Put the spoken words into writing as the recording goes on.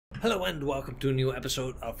Hello and welcome to a new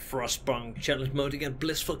episode of Frostpunk Challenge Mode again,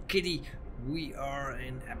 Blissfull Kitty. We are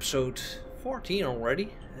in episode 14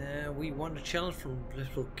 already. We won the challenge from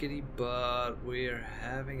Blissfull Kitty, but we're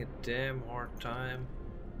having a damn hard time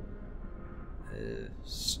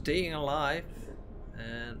staying alive,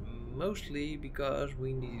 and mostly because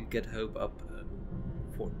we need to get hope up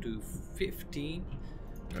to 15,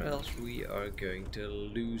 or else we are going to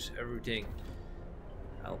lose everything.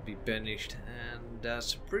 I'll be banished, and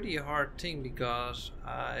that's a pretty hard thing because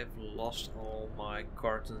I've lost all my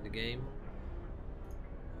cards in the game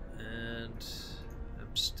and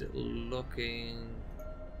I'm still looking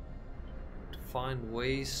to find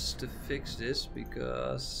ways to fix this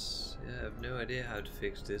because I have no idea how to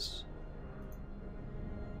fix this.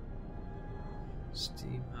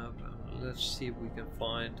 Steam Hub, let's see if we can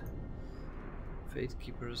find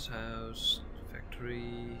Fatekeeper's house,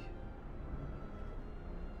 factory.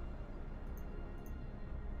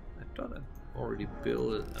 I thought I already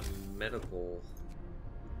built a medical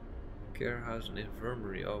care house and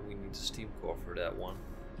infirmary. Oh, we need a steam core for that one.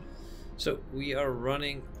 So we are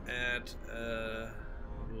running at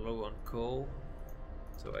low on coal.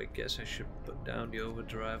 So I guess I should put down the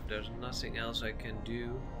overdrive. There's nothing else I can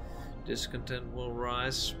do. Discontent will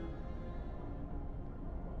rise.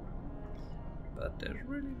 But there's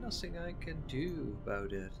really nothing I can do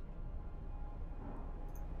about it.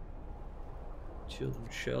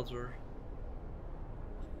 Children's shelter.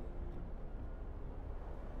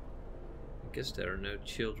 I guess there are no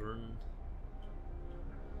children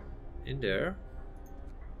in there.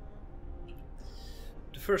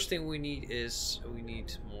 The first thing we need is we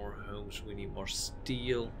need more homes, we need more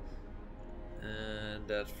steel, and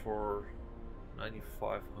that for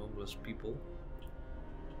 95 homeless people,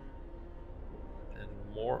 and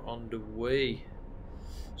more on the way.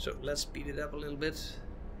 So let's speed it up a little bit,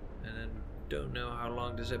 and then don't know how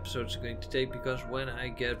long this episode is going to take, because when I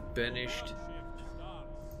get banished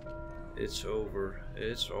it's over,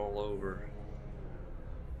 it's all over.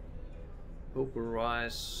 Hope will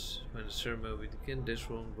rise when the ceremony begins. This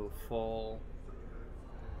one will fall.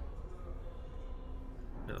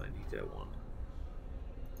 No, I need that one.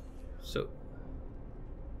 So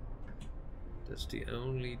that's the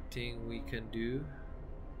only thing we can do.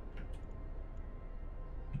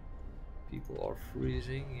 People are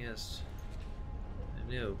freezing, yes.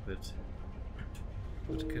 I know, but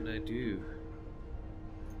what can I do?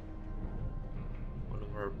 One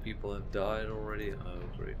of our people have died already.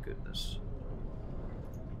 Oh, great goodness.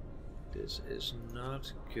 This is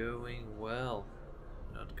not going well.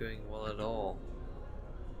 Not going well at all.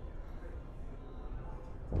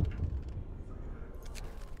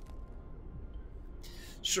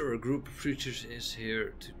 Sir, a group of preachers is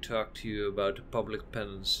here to talk to you about the public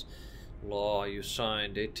penance law you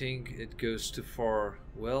signed. They think it goes too far.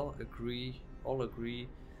 Well, all agree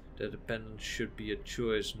that the penance should be a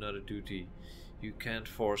choice, not a duty. You can't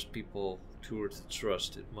force people towards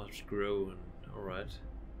trust. It must grow. And alright.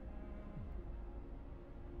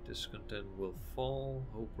 Discontent will fall.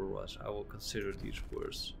 Hope will rise. I will consider these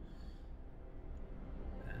words.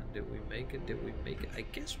 And did we make it? Did we make it? I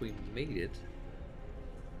guess we made it.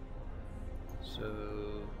 So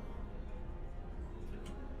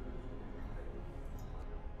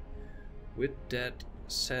with that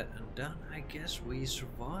said and done, I guess we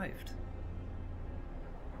survived.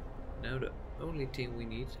 Now the only thing we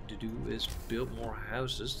need to do is build more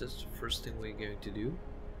houses. That's the first thing we're going to do.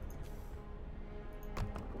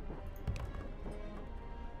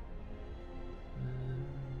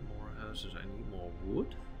 More houses. I need more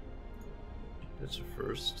wood. That's the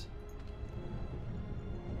first.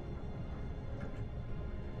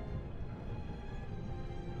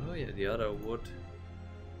 Oh yeah, the other wood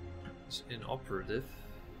is inoperative,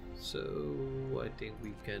 so I think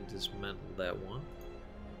we can dismantle that one.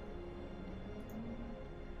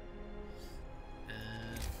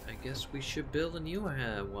 And I guess we should build a new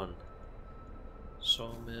one.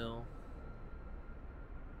 Sawmill.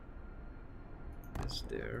 It's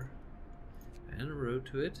there. And a road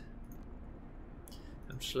to it.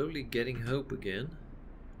 I'm slowly getting hope again.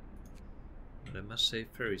 But I must say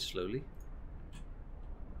very slowly.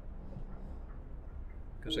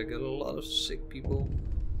 Because I got a lot of sick people.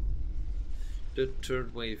 The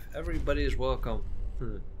third wave. Everybody is welcome.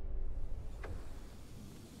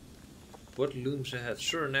 What looms ahead?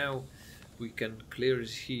 Sure, now we can clearly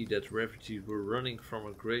see that refugees were running from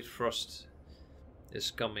a great frost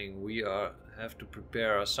is coming. We have to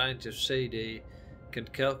prepare. Our scientists say they can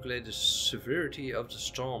calculate the severity of the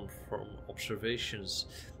storm from observations.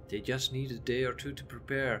 They just need a day or two to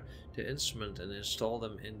prepare the instrument and install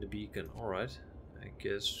them in the beacon. Alright. I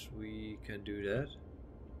guess we can do that.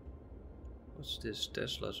 What's this?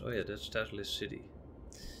 Tesla's. Oh yeah, that's Tesla's city.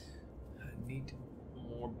 I need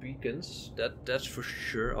more beacons. That's for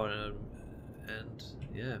sure. And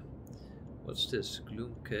yeah, what's this?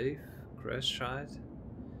 Gloom Cave, Crash Site,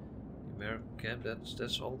 American Camp.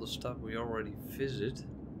 That's all the stuff we already visit.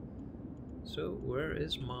 So where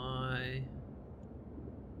is my?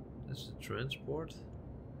 That's the transport.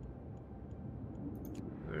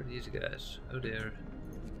 Where are these guys? Oh, they're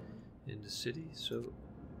in the city. So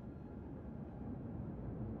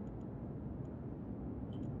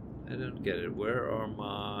I don't get it. Where are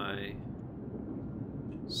my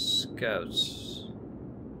scouts?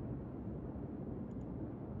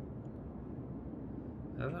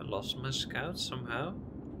 Have I lost my scouts somehow?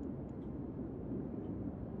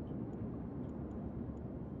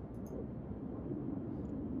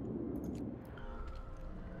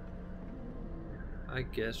 I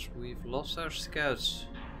guess we've lost our scouts.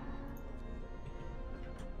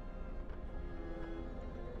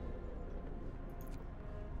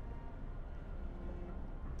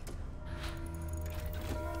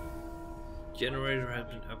 Generator has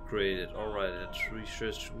been upgraded. Alright, that's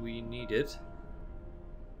research we needed.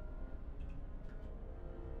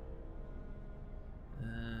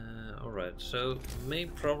 Alright, so the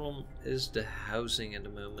main problem is the housing at the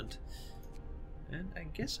moment. And I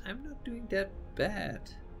guess I'm not doing that bad.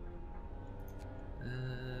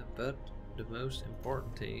 But the most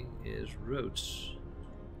important thing is roads.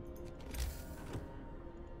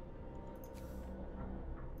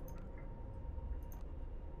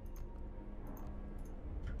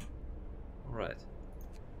 Alright.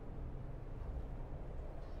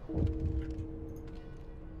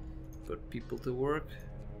 Put people to work.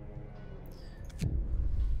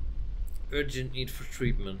 Urgent need for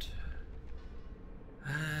treatment.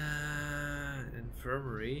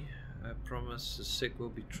 Infirmary. I promise the sick will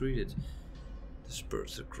be treated.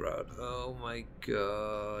 Disperse the crowd. Oh my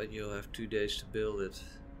god, you'll have 2 days to build it.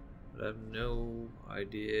 But I have no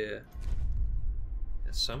idea.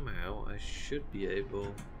 And somehow I should be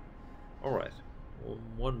able. Alright,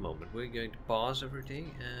 one moment. We're going to pause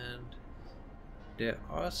everything, and there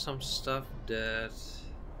are some stuff that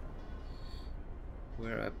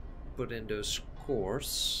where I put in those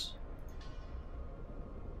cores.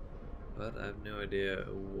 But I have no idea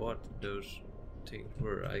what those things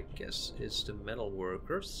were. I guess it's the metal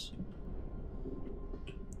workers.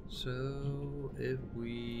 So if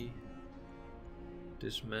we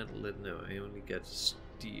dismantle it, no, I only get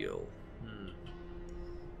steel.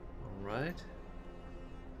 Alright.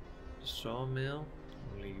 Sawmill,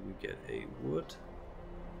 only we get a wood.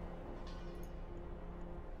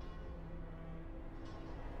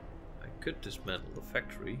 Could dismantle the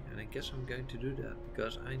factory, and I guess I'm going to do that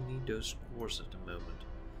because I need those cores at the moment.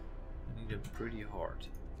 I need them pretty hard.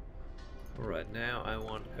 Alright, now I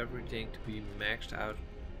want everything to be maxed out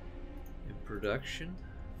in production.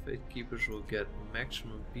 Fate Keepers will get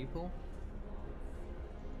maximum people.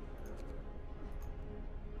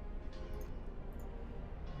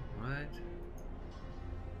 Alright.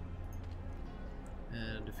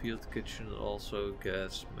 And the field kitchen also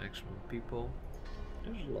gets maximum people.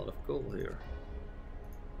 There's a lot of coal here.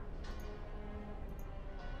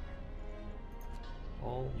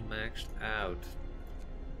 All maxed out.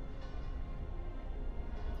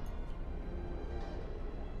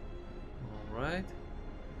 Alright.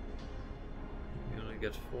 We only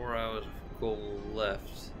get 4 hours of coal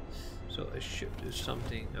left. So I should do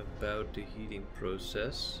something about the heating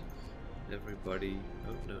process. Everybody...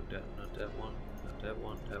 Oh no, not that one. Not that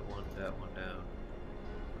one, that one, that one down.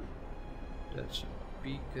 That's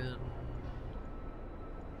beacon.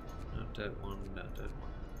 Not that one, not that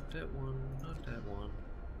one, not that one, not that one.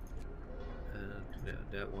 And yeah,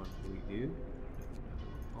 that one we do.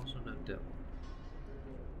 Also not that one.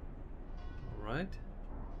 Alright.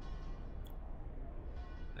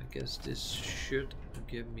 I guess this should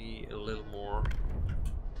give me a little more.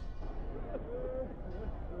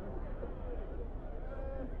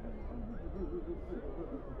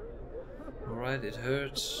 Alright, it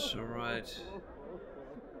hurts. Alright.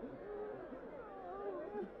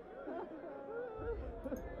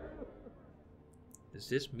 Is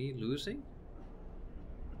this me losing?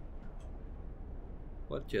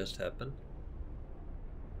 What just happened?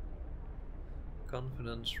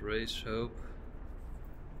 Confidence, raise hope.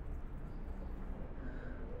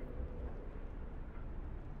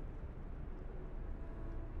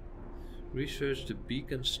 Research the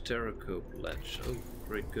beacon's terracope ledge. Oh,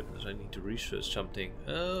 great goodness, I need to research something.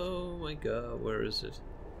 Oh my god, where is it?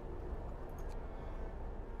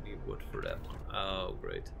 Need wood for that one. Oh,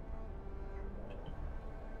 great.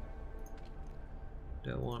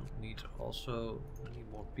 That one needs also, I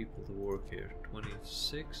need more people to work here.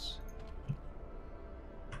 26.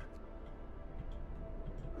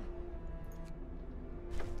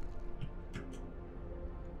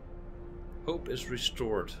 Hope is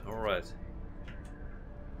restored. Alright.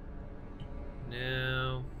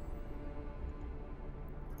 Now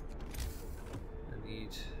I need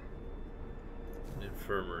an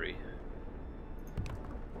infirmary.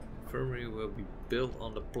 Infirmary will be built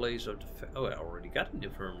on the place of the oh, I already got an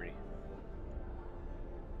infirmary.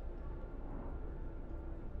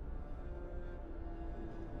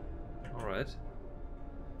 Alright.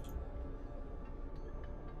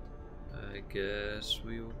 I guess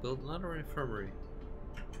we will build another infirmary.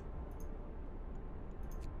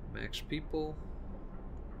 Max people.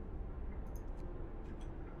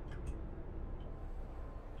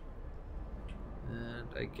 And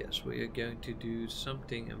I guess we are going to do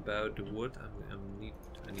something about the wood.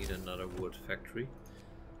 I need another wood factory.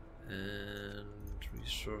 And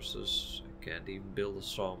resources. I can't even build a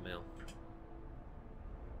sawmill.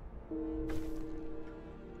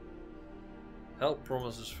 Help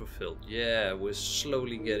promises fulfilled. Yeah, we're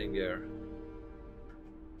slowly getting there.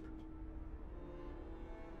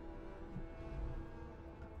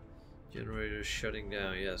 Generator shutting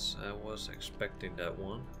down. Yes, I was expecting that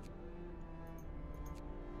one.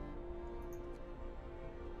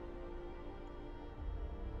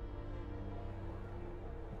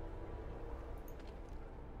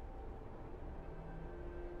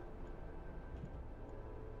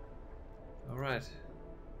 Alright.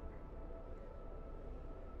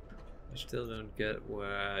 I still don't get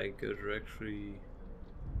where I go directly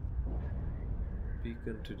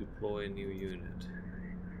beacon to deploy a new unit.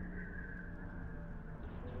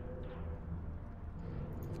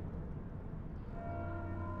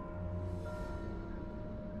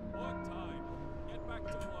 Work time. Get back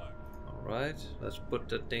to work. Alright, let's put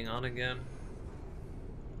that thing on again.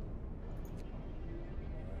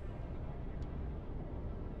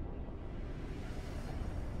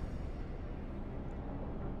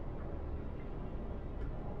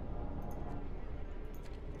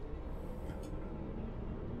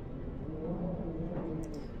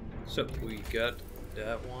 So we got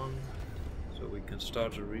that one, so we can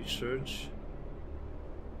start the research.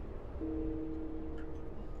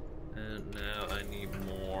 And now I need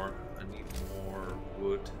more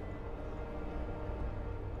wood.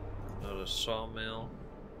 Another sawmill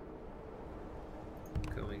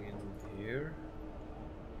going in here.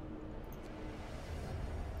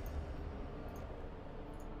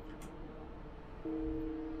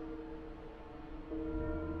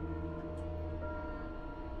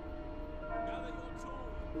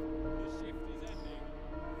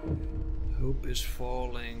 Hope is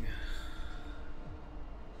falling.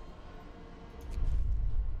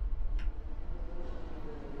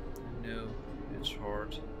 I know it's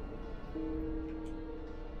hard,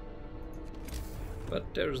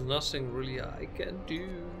 but there's nothing really I can do.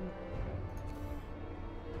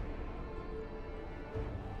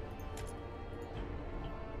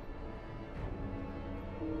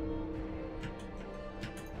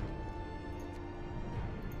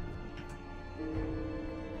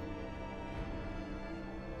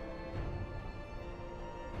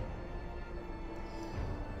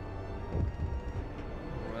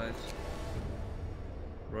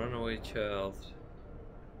 Runaway child.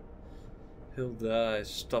 He'll die.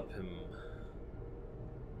 Stop him.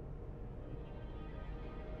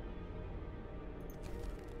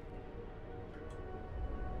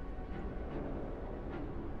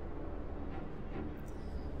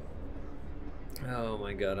 Oh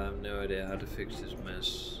my god, I have no idea how to fix this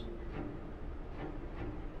mess.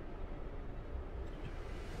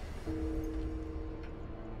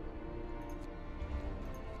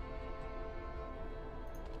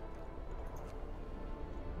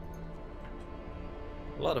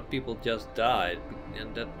 A lot of people just died,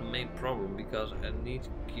 and that's the main problem, because I need to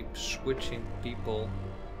keep switching people.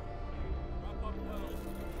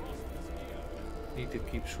 Need to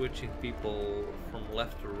keep switching people from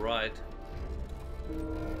left to right.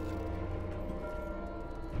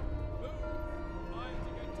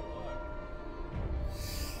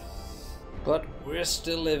 But we're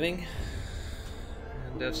still living,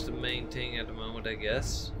 and that's the main thing at the moment, I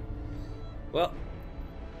guess. Well,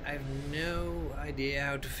 I have no idea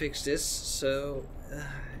how to fix this, so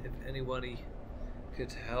if anybody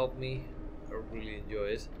could help me, I would really enjoy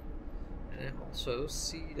it. And I also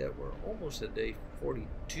see that we're almost at day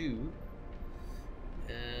 42,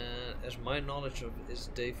 and as my knowledge of is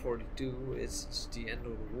day 42, it's the end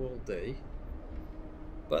of the world day.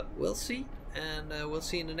 But we'll see, and we'll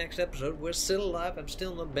see in the next episode. We're still alive, I'm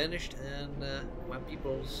still not banished, and my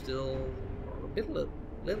people still are a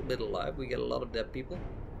little bit alive. We get a lot of dead people.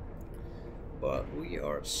 But we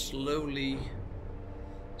are slowly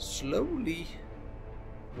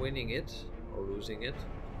winning it, or losing it,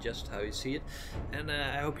 just how you see it. And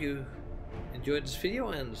I hope you enjoyed this video,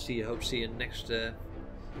 and hope to see you in the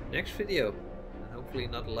next video, and hopefully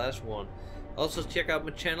not the last one. Also check out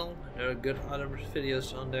my channel, there are good other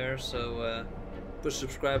videos on there, so push the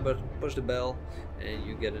subscribe button, push the bell, and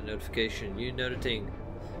you get a notification, you know the thing.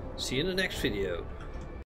 See you in the next video.